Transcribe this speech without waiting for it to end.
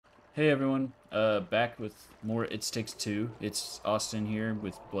Hey everyone, back with more It Takes Two. It's Austin here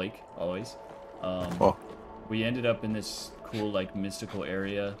with Blake, always. Um, Well, we ended up in this cool, like, mystical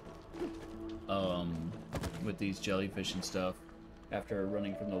area, um, with these jellyfish and stuff. After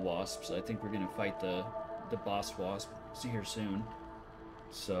running from the wasps, I think we're gonna fight the boss wasp. See here soon.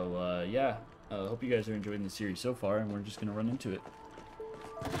 So, yeah. Hope you guys are enjoying the series so far, and we're just gonna run into it.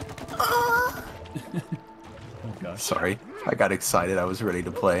 Oh gosh. sorry. I got excited. I was ready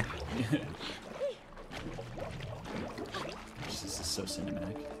to play. This is so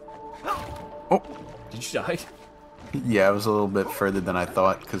cinematic. Oh, Did you die? yeah, I was a little bit further than I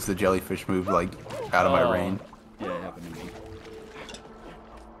thought because the jellyfish moved like out of my range. Yeah, it happened to me.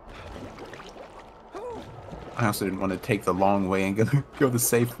 I also didn't want to take the long way and go the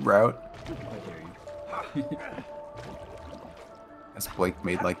safe route. I hear you. As Blake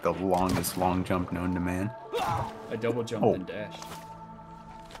made like the longest long jump known to man. I double jumped Oh. and dashed.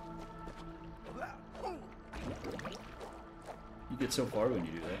 You get so far when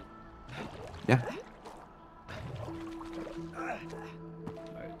you do that. Yeah.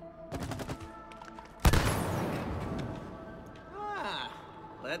 Alright.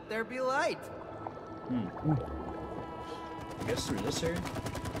 Let there be light. I guess through this area?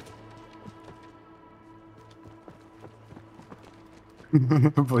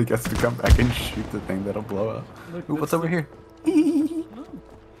 Blake has to come back and shoot the thing that'll blow up. Look, Ooh, what's that's over the- here?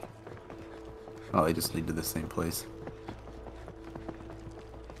 Oh, they just lead to the same place.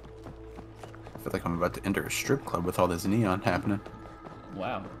 I feel like I'm about to enter a strip club with all this neon happening.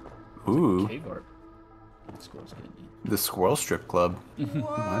 Wow. Ooh, Cave art. That squirrel's getting me. the squirrel strip club.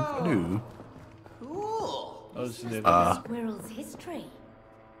 What do? Cool. Oh, so they Squirrel's history.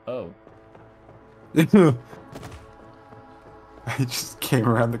 Oh. I just came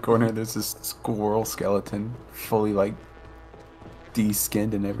around the corner. There's this squirrel skeleton, fully like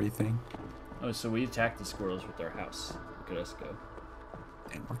de-skinned and everything. Oh, so we attacked the squirrels with our house. Look at us go.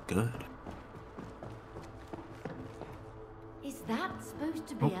 And we're good. Is that supposed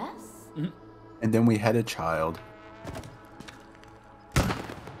to be us? And then we had a child.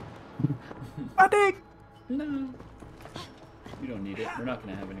 My dick! No. We don't need it. We're not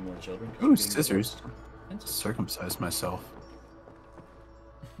gonna have any more children. 'cause Ooh, we're getting scissors. divorced. Circumcise myself.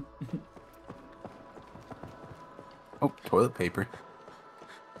 Oh, toilet paper.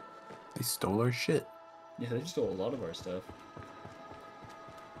 They stole our shit. Yeah, they stole a lot of our stuff.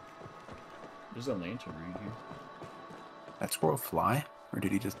 There's a lantern right here. That squirrel fly? Or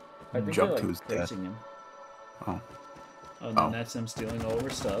did he just I think jump they're, to like, his death? crazing him. Oh. Oh, and then Oh. that's them stealing all of our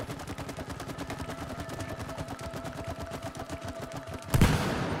stuff.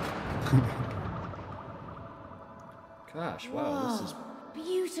 Gosh, wow, this is...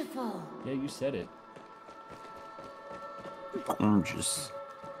 Beautiful. Yeah, you said it. Gorgeous.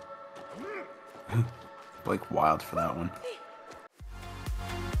 Like wild for that one.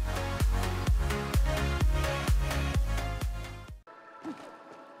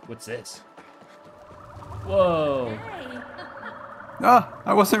 What's this? Whoa! Hey. Ah,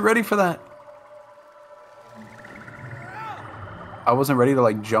 I wasn't ready for that. I wasn't ready to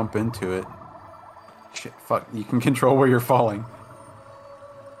like jump into it. Shit, fuck. You can control where you're falling.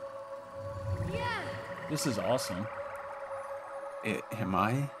 Yeah. This is awesome. Am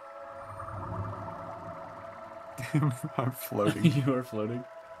I? I'm floating. You are floating.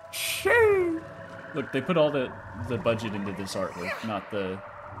 Shoo! Look, they put all the budget into this artwork, not the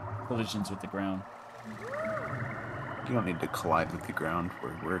collisions with the ground. You don't need to collide with the ground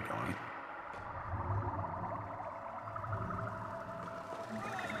where we're going.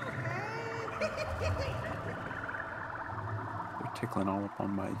 They're tickling all up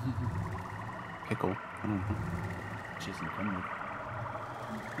on my pickle. I don't know. Which isn't coming.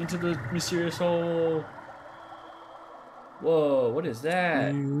 Into the mysterious hole. Whoa, what is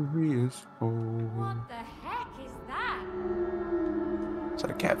that? Mysterious hole. What the heck is that? Is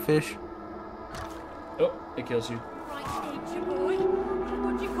that a catfish? Oh, it kills you. Right, nature boy.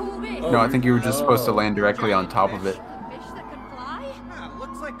 What do you call this? No, I think you were just supposed to Oh. land directly on top of it. A fish that can fly?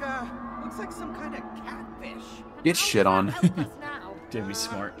 Looks like some kind of catfish. Get shit on. Help us now. Did be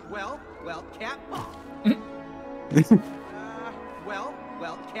smart. Well,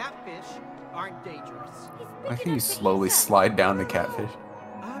 catfish aren't dangerous. He's I big think you enough to slowly eat us. slide down the catfish.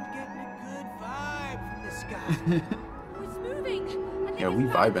 I'm getting a good vibe from this guy. Oh, it's moving. I think Yeah, it's we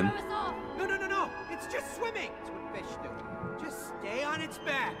trying to vibing. throw us off. No. It's just swimming. That's what fish do. Just stay on its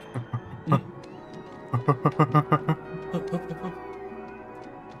back.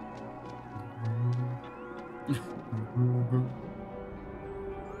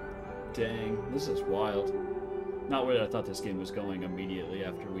 Dang, this is wild. Not where I thought this game was going immediately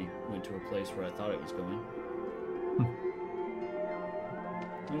after we went to a place where I thought it was going.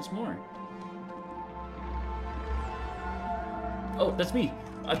 There's more. Oh, that's me.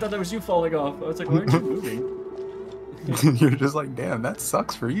 I thought that was you falling off. I was like, why aren't you moving? You're just like, damn, that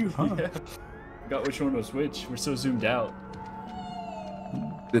sucks for you, huh? Yeah. Forgot which one was which. We're so zoomed out.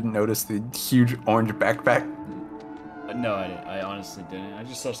 Didn't notice the huge orange backpack. No, I didn't. I honestly didn't. I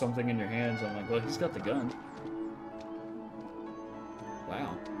just saw something in your hands. I'm like, well, he's got the gun.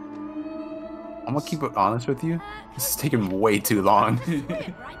 Wow. I'm gonna keep it honest with you. This is taking way too long. Right through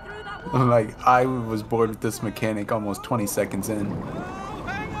that wall. I'm like, I was bored with this mechanic almost 20 seconds in. Oh,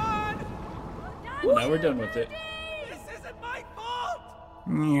 hang on! Now we're done with it. This isn't my fault!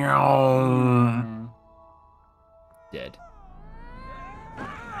 Meow. Dead.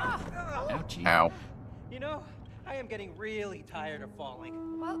 Ouchie. Ow. You know, I am getting really tired of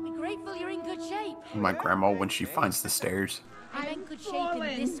falling. Well, be grateful you're in good shape. My grandma when she finds the stairs. I'm in good shape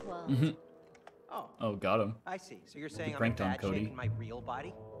in this world. Oh, Oh, got him. I see. So you're saying I'm in pranked on bad Cody. shape in my real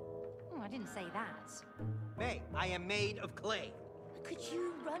body? Oh, I didn't say that. May, I am made of clay. Could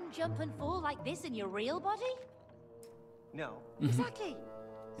you run, jump, and fall like this in your real body? No. Exactly.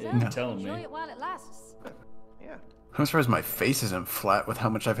 So, Yeah, you're telling enjoy me. it while it lasts. Yeah. I'm surprised my face isn't flat with how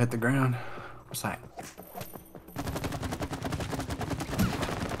much I've hit the ground. What's that?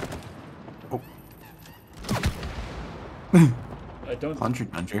 Oh. I don't.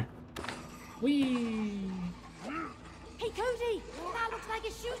 Plunger. Whee! Hey, Cody! That looks like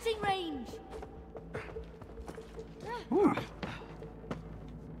a shooting range! Ooh.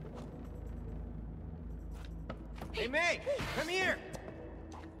 Hey, May, come here.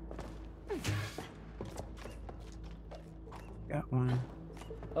 Got one.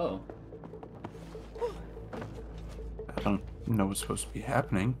 Oh. I don't know what's supposed to be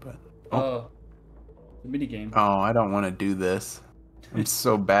happening, but... The minigame. Oh, I don't want to do this. I'm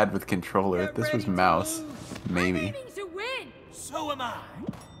so bad with controller. If this was mouse, maybe. Aiming to win! So am I.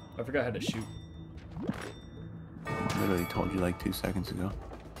 I forgot how to shoot. Literally told you like 2 seconds ago.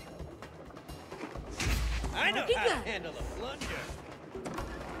 I know Get how to that. handle a plunger.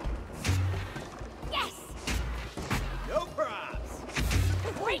 Yes! No props.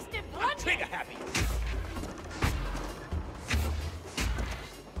 Wasted I'm blood! trigger happy.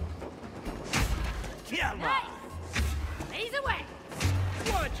 Come Nice! on. Blaze away!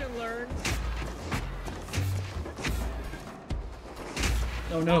 Watch and learn.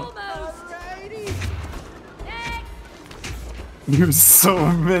 Oh no. Almost! Alrighty. Next! You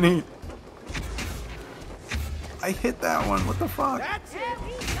so many. I hit that one. What the fuck? That's it. There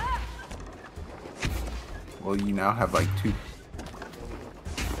we go! Well, you now have like 2.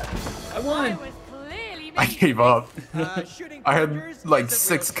 I I won! was clearly I making gave up. Shooting I had plungers like isn't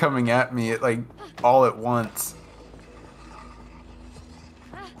 6 real- coming at me at like all at once.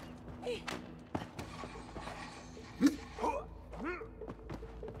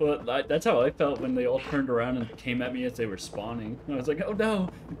 Well, that's how I felt when they all turned around and came at me as they were spawning. I was like, oh no!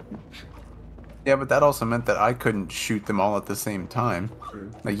 Yeah, but that also meant that I couldn't shoot them all at the same time. True.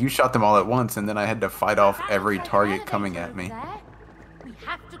 Like you shot them all at once, and then I had to fight off That every looks like target an coming elevator at me. over there. We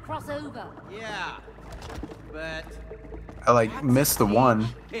have to cross over. Yeah. But I like missed the one,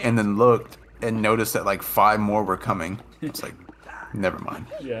 and then looked and noticed that like 5 more were coming. It's like, never mind.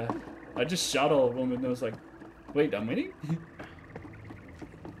 Yeah. I just shot all of them and I was like, wait, I'm winning?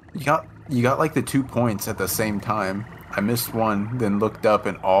 You got like the 2 points at the same time. I missed one, then looked up,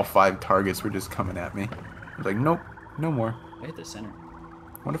 and all 5 targets were just coming at me. I was like, nope, no more. I hit the center.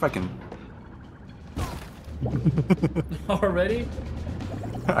 What if I can? Already?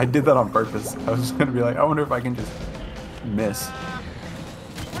 I did that on purpose. I was gonna be like, I wonder if I can just miss.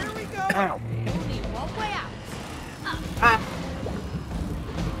 where do we go? Ow. Only one way out.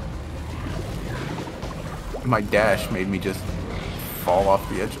 My dash made me just fall off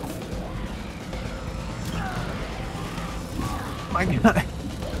the edge. My God.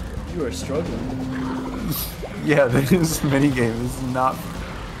 You are struggling. Yeah, this minigame is not.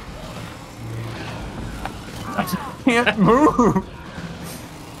 I can't move.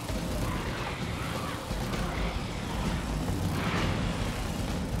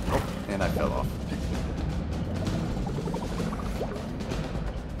 Oh, and I fell off.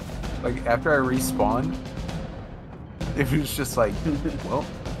 Like after I respawned, it was just like, well,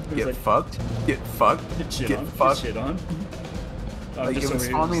 was get like- fucked, get fucked, Get shit get on. Get fucked. shit on. I'm Like, just it would over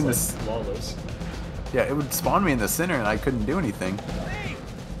here spawn me in just, like, lawless. Yeah, it would spawn me in the center, and I couldn't do anything. Hey,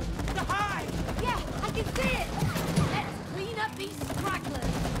 the high. Yeah, I can see it. Let's clean up these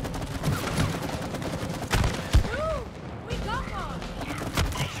stragglers. Ooh, we got one.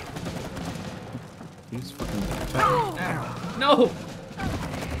 You just fucking No!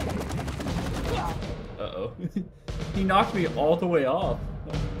 Uh-oh. He knocked me all the way off.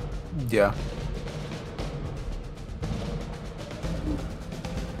 Yeah.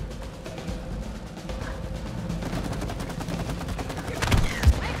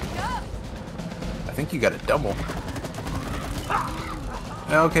 I think you got a double.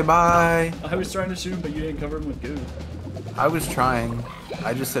 Okay, bye. I was trying to shoot him, but you didn't cover him with goo. I was trying.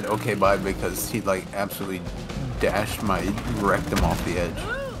 I just said okay, bye because he like absolutely dashed my rectum off the edge.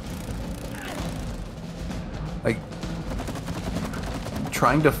 Like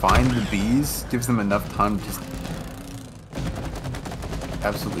trying to find the bees gives them enough time to just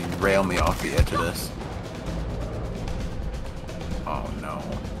absolutely rail me off the edge of this. Oh no.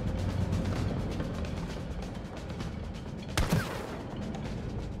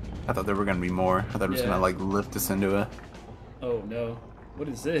 I thought there were gonna be more. I thought it was gonna like lift us into it. Oh no. What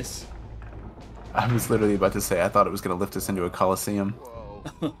is this? I was literally about to say I thought it was gonna lift us into a coliseum.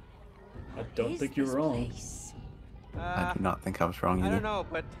 Whoa. I don't think you're wrong. I do not think I was wrong either. I don't know,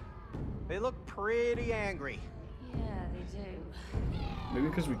 but they look pretty angry. Yeah, they do. Maybe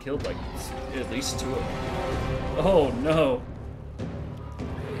because we killed like at least 2 of them. Oh no.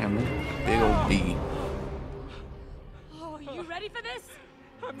 Damn, big old bee. Oh, are you ready for this?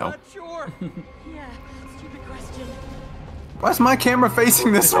 I'm No. not sure. Yeah, stupid question. Why's my camera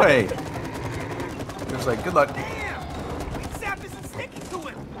facing this way? It was like, good luck. Damn! My sap isn't sticking to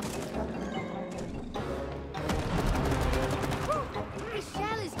him. The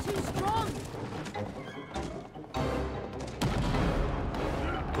shell is too strong.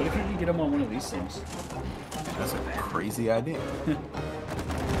 What if you can get him on one of these things? That's a crazy idea.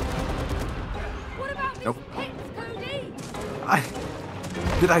 What about these Nope. pits, Cody?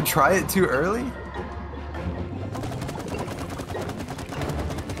 Did I try it too early?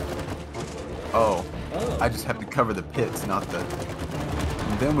 Oh, I just have to cover the pits, not the...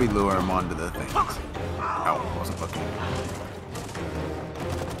 And then we lure them onto the things. Ow, wasn't looking.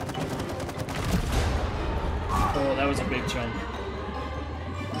 Oh, that was a big chunk.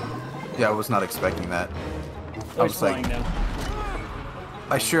 Yeah, I was not expecting that. Oh, I he's was like, flying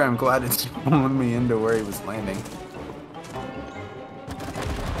now. I'm glad it's pulling me into where he was landing.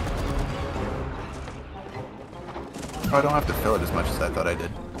 Oh, I don't have to fill it as much as I thought I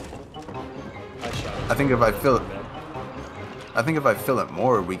did. I shot it. I think if I fill it,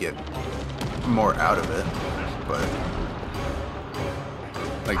 more, we get more out of it. But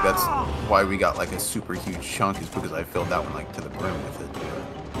like that's why we got like a super huge chunk is because I filled that one like to the brim with it.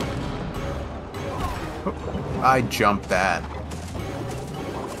 I jumped that.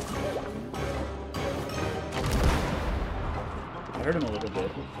 I heard him a little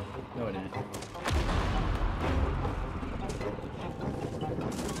bit. No, I didn't.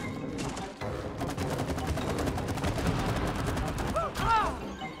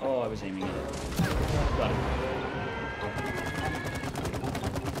 Oh, I was aiming at it. Got it.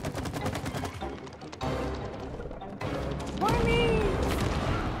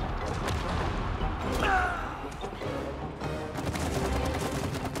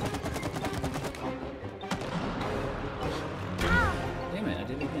 Damn it, I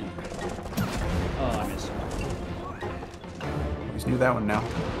did it again. Oh, I missed. Just do that one now.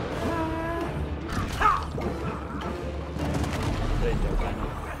 They don't find me.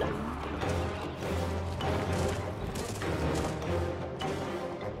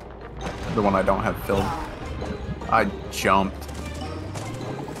 The one I don't have filled. I jumped.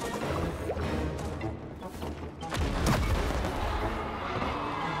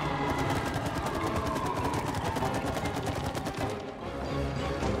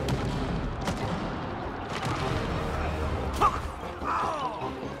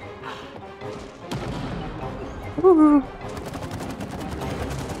 Woohoo.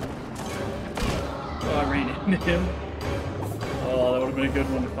 Oh, I ran into him. Oh, that would have been a good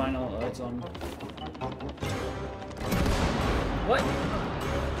one to find all the lights on. What?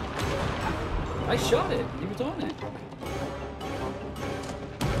 I shot it. He was on it.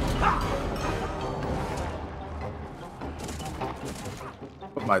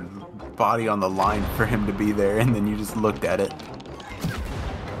 Put my body on the line for him to be there, and then you just looked at it.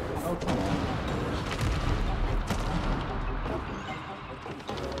 Oh, come on.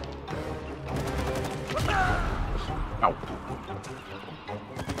 Ow.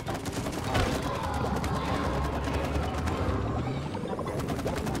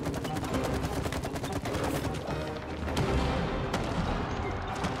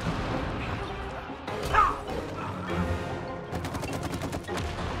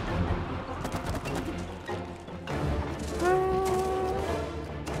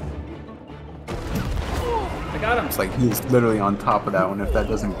 I got him. wasps. Like, he's literally on top of that one if that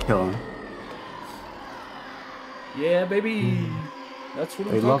doesn't kill him. Yeah, baby. That's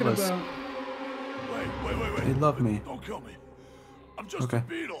what They I'm love talking us. about. Wait. They love me. Don't kill me. I'm just Okay. a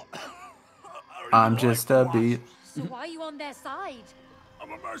beetle. I'm just a beat. So why are you on their side?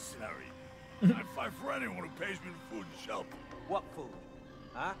 I'm a mercenary. I fight for anyone who pays me with food and shelter. What food?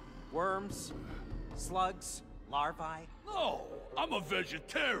 Huh? Worms? Slugs? Larvae? No, I'm a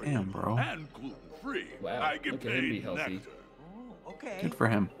vegetarian. Damn, bro. And gluten-free. Wow, I get look at him be paid healthy. nectar. Oh, okay. Good for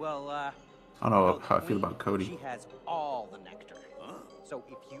him. Well, I don't know well, how I feel the about queen, Cody. She has all the nectar. So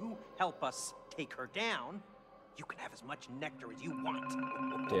if you help us take her down, you can have as much nectar as you want.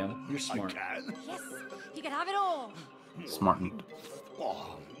 Damn, you're I smart. can? Yes, you can have it all. Smartened.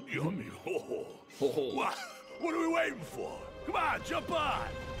 Oh, yummy. Oh. Oh. What are we waiting for? Come on, jump on.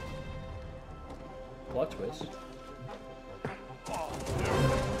 Plot twist. Oh,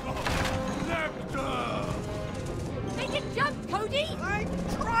 nectar! Make it jump, Cody! I'm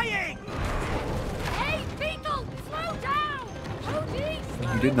trying! Hey, Beetle, slow down! Cody,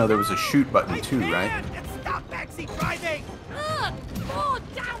 slow You did know there was a shoot button too, right? And stop backseat driving! Ugh, more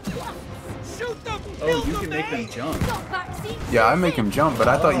down wasps! Shoot them! Oh, Kill you them, can make them eh? jump. Stop backseat! Yeah, I make him jump, but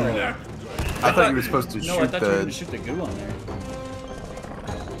I thought you. Oh. I thought you were supposed to No, I shoot thought you were gonna the. shoot the goo on there.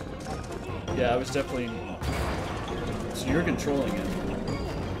 Yeah, I was definitely. So you're controlling it.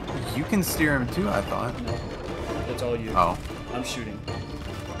 You can steer him too. I thought. No, that's all you. Oh. I'm shooting.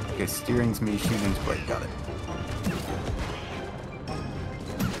 Okay, steering's me, shooting's Blake. Got it.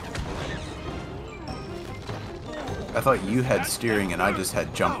 I thought you had steering and I just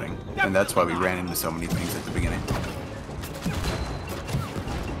had jumping, and that's why we ran into so many things at the beginning.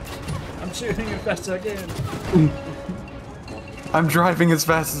 I'm shooting as fast as I can. I'm driving as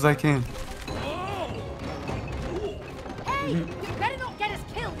fast as I can. Hey, you better not get us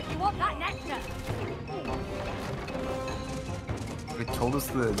killed if you want that nectar! It told us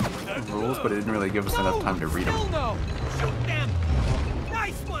the rules, but it didn't really give us enough time to read Still them. no! Shoot them!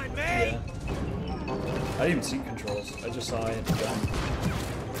 Nice one, May! Yeah. I didn't even see controls. I just saw I had the gun.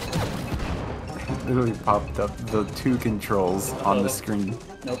 It literally popped up the two controls on Oh. the screen.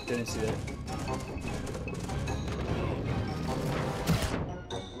 Nope, didn't see that.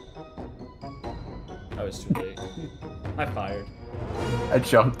 I was too late. I fired. I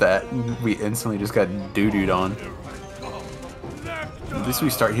jumped that, and we instantly just got doo-dooed on. At least we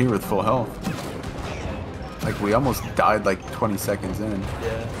start here with full health. Like, we almost died like 20 seconds in.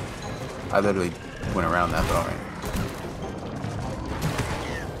 Yeah. I literally went around that, but alright.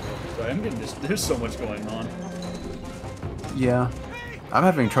 Sorry, I'm getting this. There's so much going on. Yeah. I'm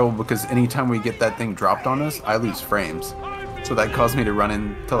having trouble because anytime we get that thing dropped on us, I lose frames. So that caused me to run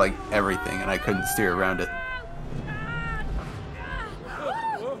into like everything, and I couldn't steer around it.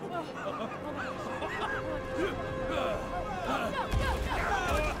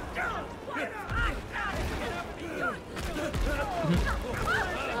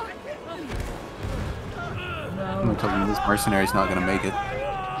 I'm gonna tell you, this mercenary's not gonna make it.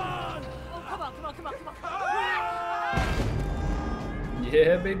 Oh, come on, come on, come on, come on, come on!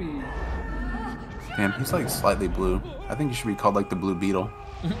 Yeah, baby. Damn, he's like slightly blue. I think he should be called like the Blue Beetle.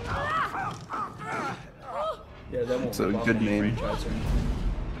 Yeah, that won't It's a rip off good any name. franchise or anything.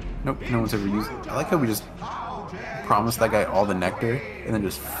 Nope, no one's ever used it. I like how we just promised that guy all the nectar and then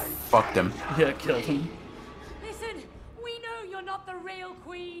just fucked him. Yeah, killed him. Listen, we know you're not the real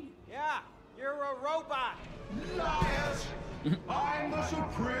queen. Yeah, you're a robot! Liars! I'm the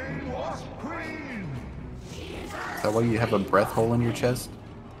Supreme Wasp Queen! Is that why you have a breath hole in your chest?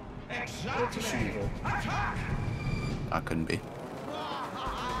 That's a shooting hole. I couldn't be.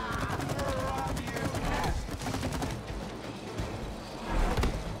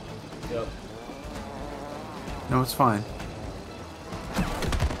 Yep. No, it's fine.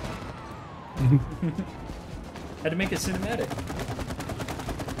 Had to make it cinematic.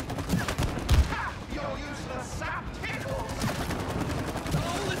 Your useless sap tickles!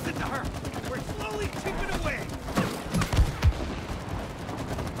 Oh, listen to her! We're slowly chipping away!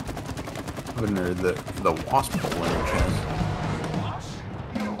 Putting her the wasp hole in your chest.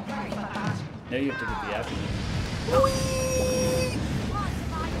 Now you have to get the apple.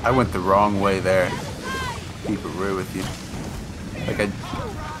 I went the wrong way there. Keep it real with you. Like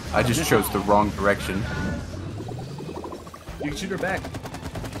I just chose the wrong direction. You can shoot her back.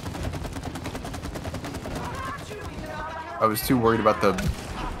 I was too worried about the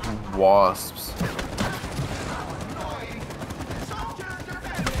wasps.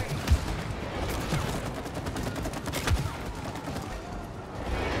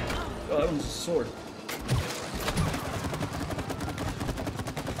 Oh, that one's a sword.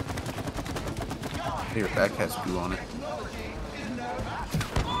 Hey, your back has goo on it.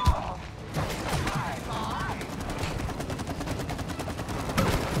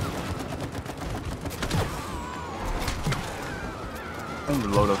 I'm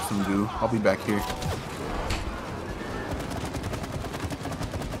gonna load up some goo. I'll be back here.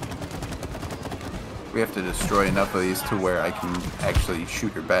 We have to destroy enough of these to where I can actually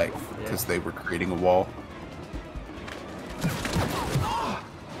shoot her back, because they were creating a wall.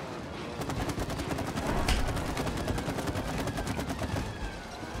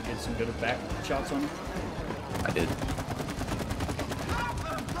 Get some good back shots on her. I did.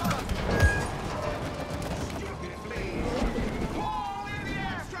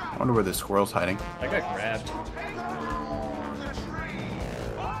 I wonder where the squirrel's hiding. I got grabbed.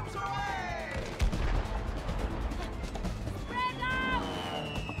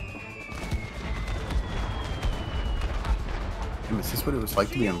 Damn, is this what it was like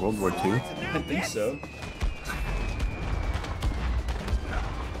to be in World War II? I think so.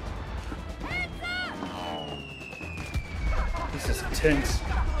 This is intense.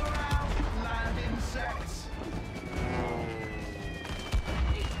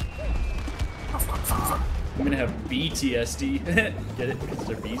 I'm gonna have BTSD. Get it? Because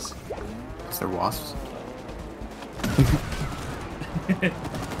they're bees. Is there wasps?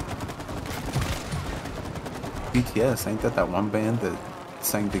 BTS, ain't that one band that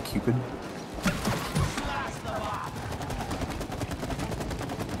sang the Cupid?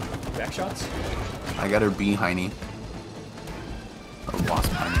 Back shots? I got her bee hiney. Or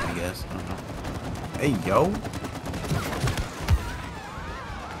wasp hiney, I guess. I don't know. Hey, yo!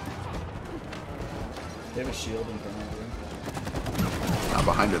 They have a shield in front of them. Not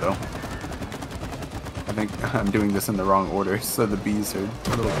behind her, though. I think I'm doing this in the wrong order, so the bees are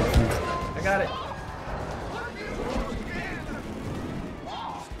a little confused. I got it.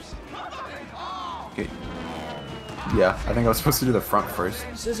 Okay. Yeah, I think I was supposed to do the front first.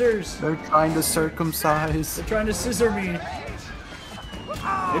 Scissors! They're trying to circumcise. They're trying to scissor me.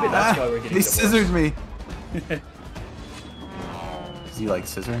 Maybe that's why we're getting They divorced. scissored me! Is he like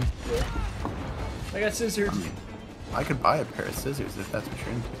scissoring? Yeah. I got scissored. I mean, I could buy a pair of scissors if that's what you're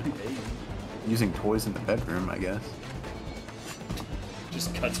into. Hey, Using toys in the bedroom, I guess.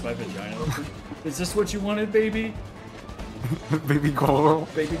 just cuts my vagina open. Is this what you wanted, baby? Baby coral.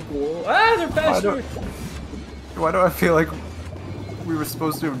 Baby girl. Ah, they're faster! Why do I feel like we were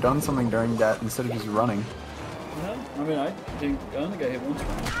supposed to have done something during that instead of just running? No, I mean, I don't think I hit once.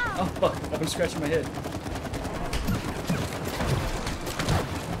 Oh, fuck. I've been scratching my head.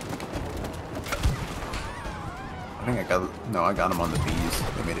 I think I got him on the bees.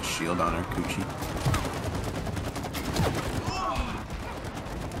 They made a shield on her coochie.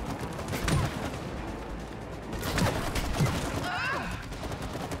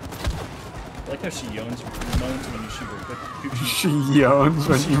 I like how she moans when you shoot her quick. She yawns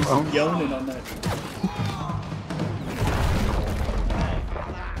when you moan. Yawning on that.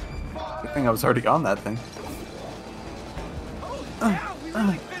 Good thing I was already on that thing. Barely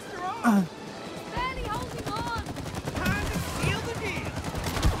holding on. Time to seal the deal.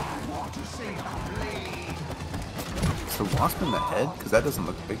 Want to see the bleed? Is the wasp in the head? Because that doesn't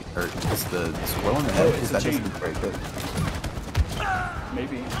look big. Or is the squirrel in the head? it's Because a that chain. doesn't look very good.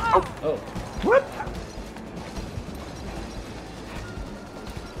 Maybe. Oh. Oh. What?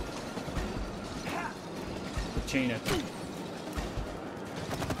 The chain, I think.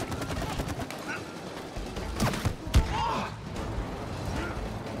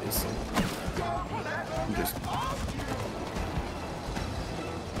 I'm just...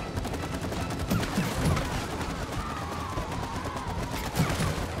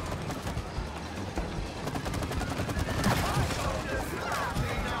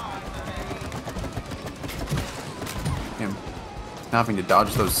 Damn. Having to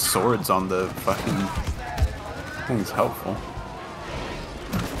dodge those swords on the fucking thing's helpful.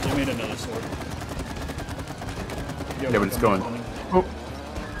 They made another sword. Yeah, but it's going... Oh!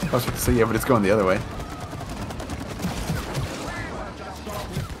 I was about to say, yeah, but it's going the other way.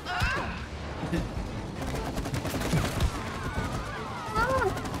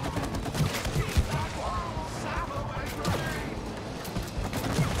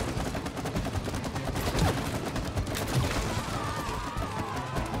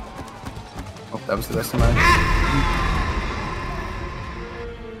 Oh, that was the rest of mine.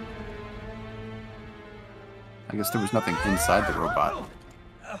 I guess there was nothing inside the robot.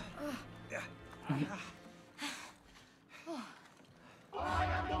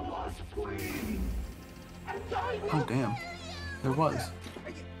 Oh, damn. There was.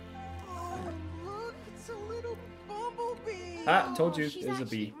 Look, it's a little bumblebee. Ah, told you. She's It was a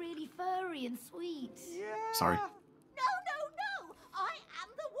actually bee. really furry and sweet. sorry. No, I am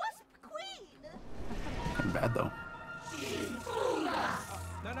the Wasp Queen. Kind of bad though.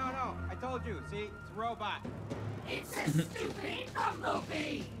 No. I told you. See, it's a robot. It's a stupid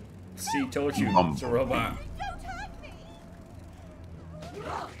bumblebee. See, told you, it's a robot. Don't hurt me.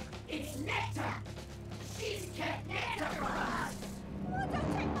 Look, it's nectar. She's kept nectar for us. Oh,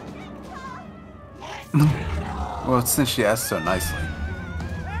 don't take my nectar. Well, since she asked so nicely.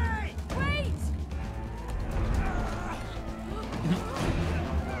 Hey, wait.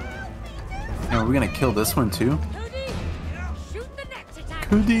 Now, are we gonna kill this one too? Cody, shoot the nectar tank.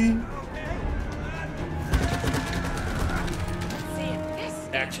 Cody. See if this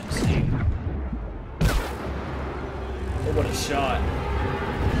Action scene. Oh, what a shot.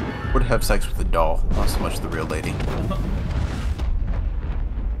 Would have sex with the doll, not so much the real lady.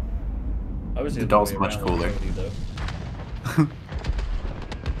 I was The other doll's way much around cooler. with Cody, though.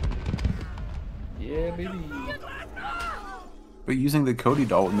 Yeah, baby. But using the Cody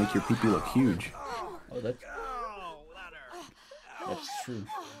doll would make your pee-pee look huge. Oh, that's true.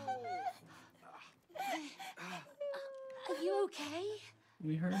 Are you okay?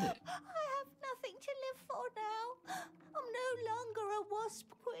 We heard it. I have nothing to live for now. I'm no longer a Wasp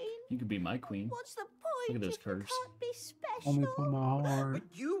Queen. You could be my queen. What's the Look point at those if curves. you can't be special? Only put my heart But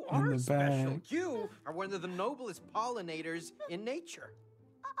you in are the special. bag. You are one of the noblest pollinators in nature.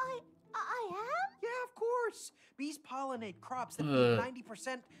 I am? Yeah, of course. Bees pollinate crops that Ugh. feed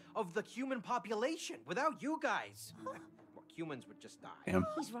 90% of the human population. Without you guys, well, humans would just die. Damn,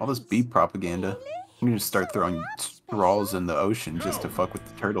 all this bee propaganda. We need to start throwing straws in the ocean just to fuck with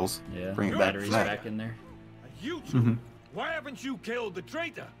the turtles. Yeah, Bring it back to batteries that. back in there. You two, why haven't you killed the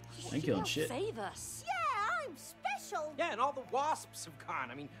traitor? I ain't killing shit. Save us. Yeah, I'm special. Yeah, and all the wasps have gone.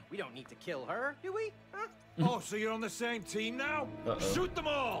 I mean, we don't need to kill her, do we? Huh? Oh, so you're on the same team now? Uh-oh. Shoot them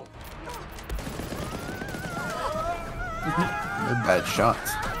all! They're bad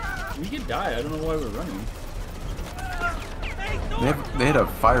shots. We could die. I don't know why we're running. They had a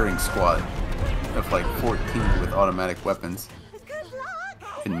firing squad of like 14 with automatic weapons Good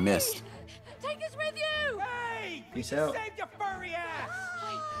luck. and missed. Take us with you. Hey! Peace out. Saved your furry ass!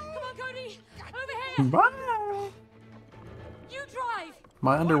 Come on, Cody. Over here. Bye. You drive.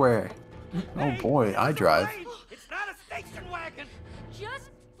 My underwear. Oh boy, I drive. It's not a station wagon! Just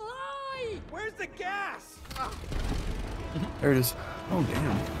fly. Where's the gas? There it is. Oh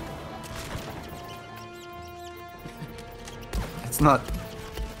damn. It's not.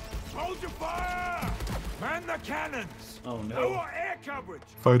 Hold your fire! Man the cannons! Oh No no. more air coverage!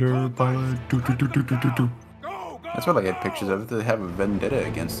 Fighter pilot. Do, do, do, do, do, do, do. Go, go! That's why they had pictures of it. They have a vendetta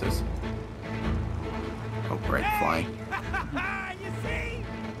against us. Oh great, flying. You see?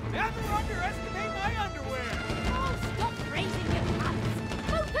 Never underestimate my underwear! Oh, stop raising your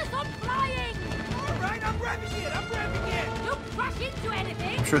hands. Focus on flying. All right, I'm revving it! Don't crash into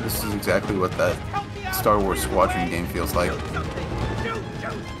anything. I'm sure this is exactly what that Star Wars Squadron game feels like. Shoot!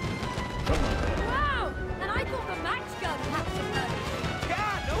 Wow. And I thought the max gun had some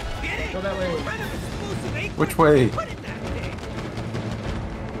God, no kidding! Go that way. What kind of explosive ain't Which way? put in that thing?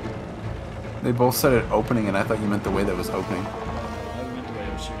 They both said it opening, and I thought you meant the way that was opening. I meant the way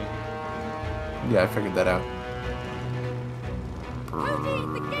I was shooting. Yeah, I figured that out.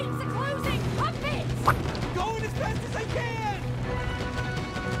 Cody, the gates are closing. Pump it. Going as fast as I can!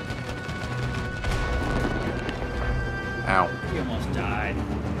 Ow. He almost died.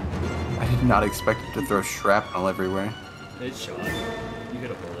 I did not expect it to throw shrapnel everywhere. It shot. You could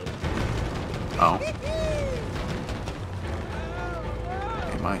have pulled it. Oh.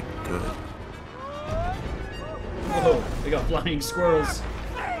 Am I good? Whoa, they got flying squirrels.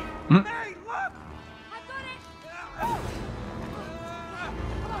 Hey, Hmm? hey, look! I got it.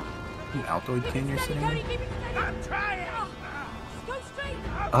 An Altoid can you're sitting Cody, in? keep it steady. I'm trying! Go straight.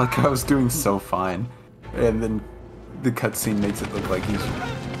 Like I was doing so fine, and then the cutscene makes it look like he's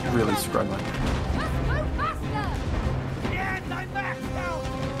really struggling. Just go faster. Yes, I'm maxed out!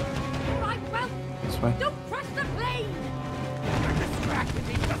 All right, well, This way. don't crush the plane. You're distracting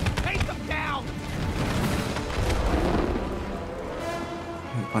me! Just take them down!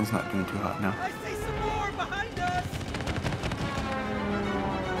 The plane's not doing too hot now. I see some more behind us!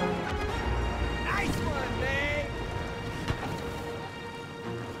 Nice one, man!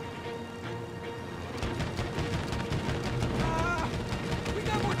 We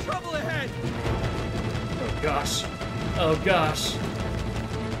got more trouble ahead! Oh gosh. Oh gosh.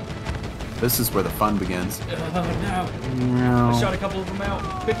 This is where the fun begins. Oh no. No. I shot a couple of them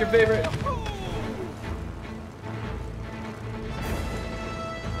out. Pick your favorite. More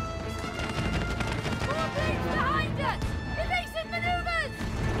planes behind us. Evasive maneuvers.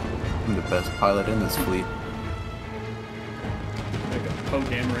 I'm the best pilot in this fleet. Poe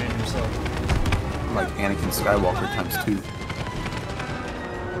Dameron himself. Like Anakin Skywalker times 2.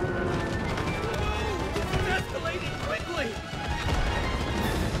 It's escalating quickly!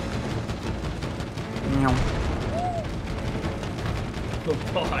 Meow. Oh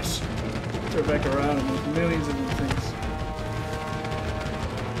gosh. Turn back around and there's millions of these things.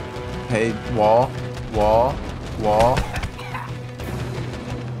 Hey, wall.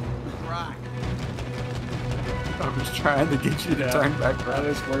 Right. I was trying to get you to turn back That around.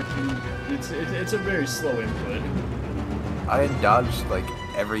 is working. It's a very slow input. I had dodged like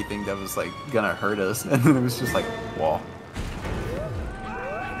everything that was like gonna hurt us, and then it was just like wall.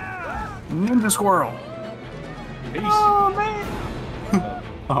 Ninja squirrel. Peace. Oh man.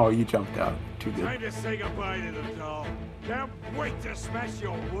 Oh, you jumped out. Too good. Time to say goodbye to them, doll. Can't wait to smash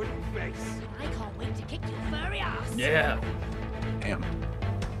your wooden face. I can't wait to kick your furry ass. Yeah. Damn.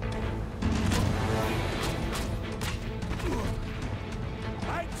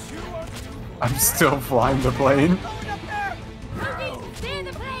 I chew on you. I'm still flying the plane. Cody, steer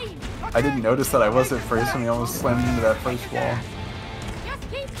the plane. I didn't notice that I was at first when we almost slammed into that first wall.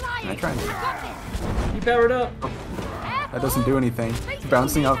 Just keep flying. Can I try and- You've got this. You powered up. That doesn't do anything.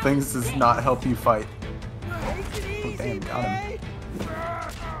 Bouncing off things does not help you fight. Oh, damn, got him.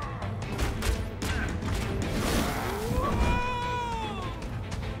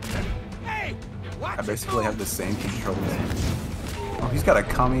 Hey! Watch I basically have the same controls. Oh, he's got a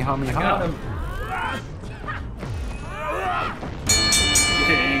Kamehameha. Got him.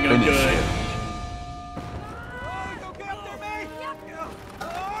 Dang, I'm Finish. good.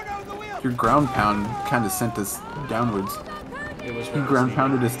 Your ground pound kind of sent us downwards. It was You ground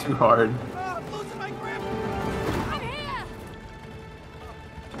pounded us too hard. I'm here.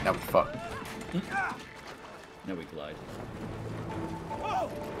 Now we fuck. Now we glide.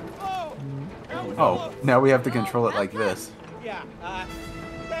 Oh, now we have to control it like this. Yeah,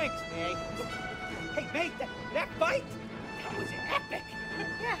 thanks, May. Hey, May, that fight, that was epic.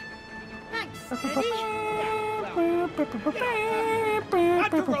 Yeah. Thanks, Cody.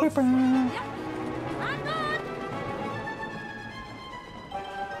 Not the ropes. Yep. I'm on.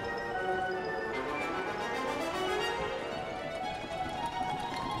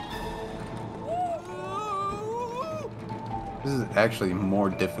 This is actually more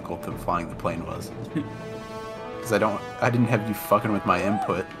difficult than flying the plane was. Because I didn't have you fucking with my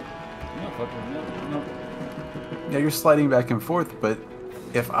input. I'm not fucking with that. No. Yeah, you're sliding back and forth, but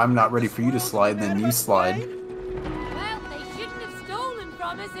if I'm not ready for you to slide, then you slide. Well, they shouldn't have stolen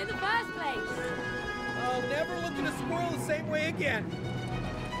from us in the first place. I'll never look at a squirrel the same way again.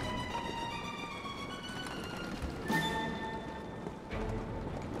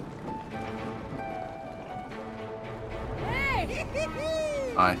 Hey!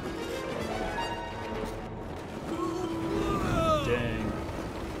 Aye. Dang.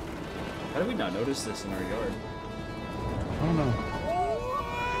 How did we not notice this in our yard? Oh no.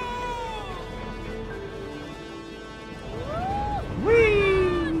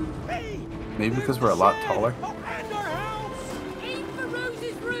 Maybe because we're a lot taller. Oh, and our house! Aim for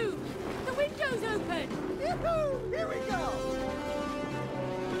Rose's room. The window's open. Yoo-hoo! Here we go!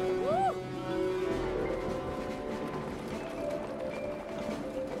 Woo!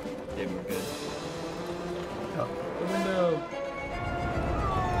 Yeah, we're good. Oh. The window.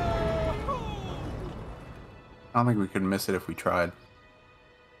 I don't think we could miss it if we tried.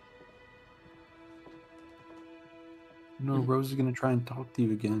 No, Rose is gonna try and talk to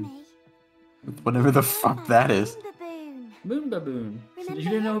you again. Mummy, With whatever the fuck that is. Baboon. Moon Baboon. Remember You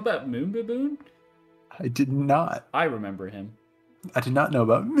didn't know him? about Moon Baboon? I did not. I remember him. I did not know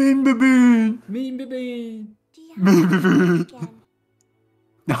about Mean Baboon. Moon Baboon. Do you have a headache again?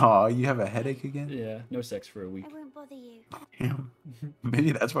 Aw, you have a headache again? Yeah, no sex for a week. I won't bother you. Damn.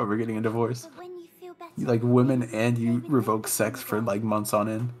 Maybe that's why we're getting a divorce. But when you feel better, You like women and play you with revoke the sex for again. like months on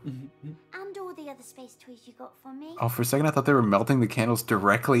end. And all the other space toys you got for me. Oh, for a second I thought they were melting the candles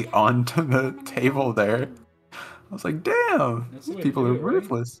directly onto the table there. I was like, damn, That's the these way to people do are it, right?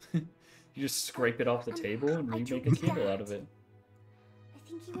 ruthless. You just scrape it off the table and I remake a talked to candle Dad. out of it. I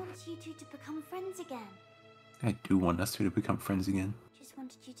think he wants you two to become friends again. I do want us two to become friends again. Just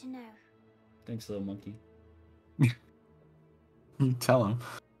wanted you to know. Thanks, little monkey. You tell him.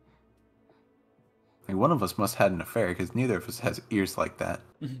 Like, one of us must have had an affair because neither of us has ears like that.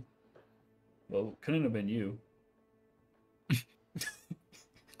 Well, couldn't have been you.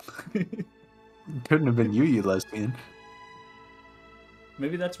 Couldn't have been you, you lesbian.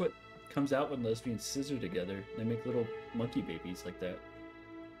 Maybe that's what comes out when lesbians scissor together. They make little monkey babies like that.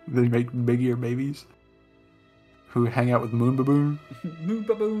 They make big ear babies who hang out with Moon Baboon. Moon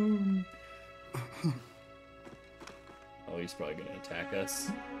Baboon! Oh, he's probably gonna attack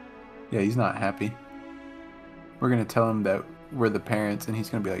us. Yeah, he's not happy. We're gonna tell him that we're the parents, and he's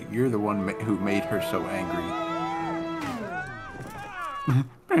gonna be like, "You're the one who made her so angry."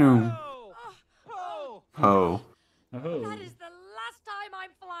 Boom. Oh! Oh. Oh. That is the last time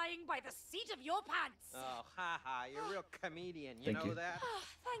I'm flying by the seat of your pants. Oh, haha, you're a real comedian, you Thank know you. that? Oh,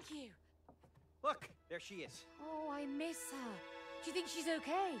 thank you. Look, there she is. Oh, I miss her. Do you think she's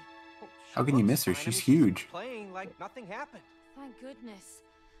okay? Oh, How she can you looks miss her? fine. I She's mean, huge. Playing like nothing happened. Thank goodness.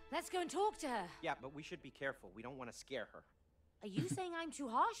 Let's go and talk to her. Yeah, but we should be careful. We don't want to scare her. Are you saying I'm too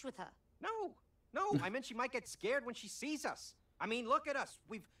harsh with her? No, I meant she might get scared when she sees us. I mean, look at us.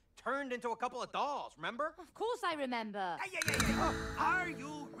 We've turned into a couple of dolls, remember? Of course I remember. Yeah. Are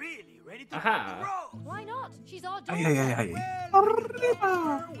you really ready to Aha. rock and roll? Why not? She's our daughter. Well, we can go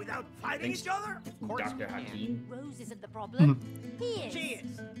over without fighting Thanks. each other? Of course Dr. we can. Hakeem. Rose isn't the problem. He is. She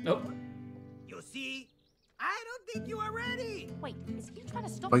is. Nope. You see, I don't think you are ready. Wait, is he trying to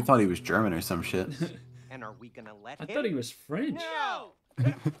stop Well, he us? thought he was German or some shit. And are we gonna let I him? thought he was French. No!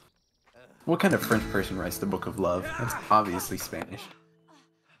 What kind of French person writes the Book of Love? That's obviously Spanish.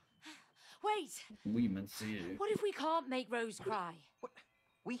 Wait, Oui, monsieur. what if we can't make Rose cry? What?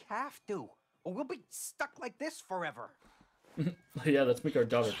 We have to, or we'll be stuck like this forever. Yeah, let's make our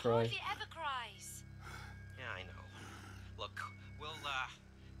daughter cry. Hardly ever cries. Yeah, I know. Look,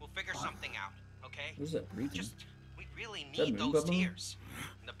 we'll figure something out, okay? What is that breathing? Just, we really that need moon those bubble? tears.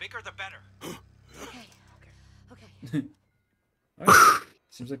 And the bigger, the better. Okay. Alright.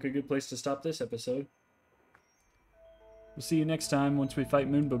 Seems like a good place to stop this episode. We'll see you next time once we fight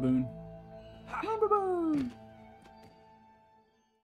Moon Baboon. Boom.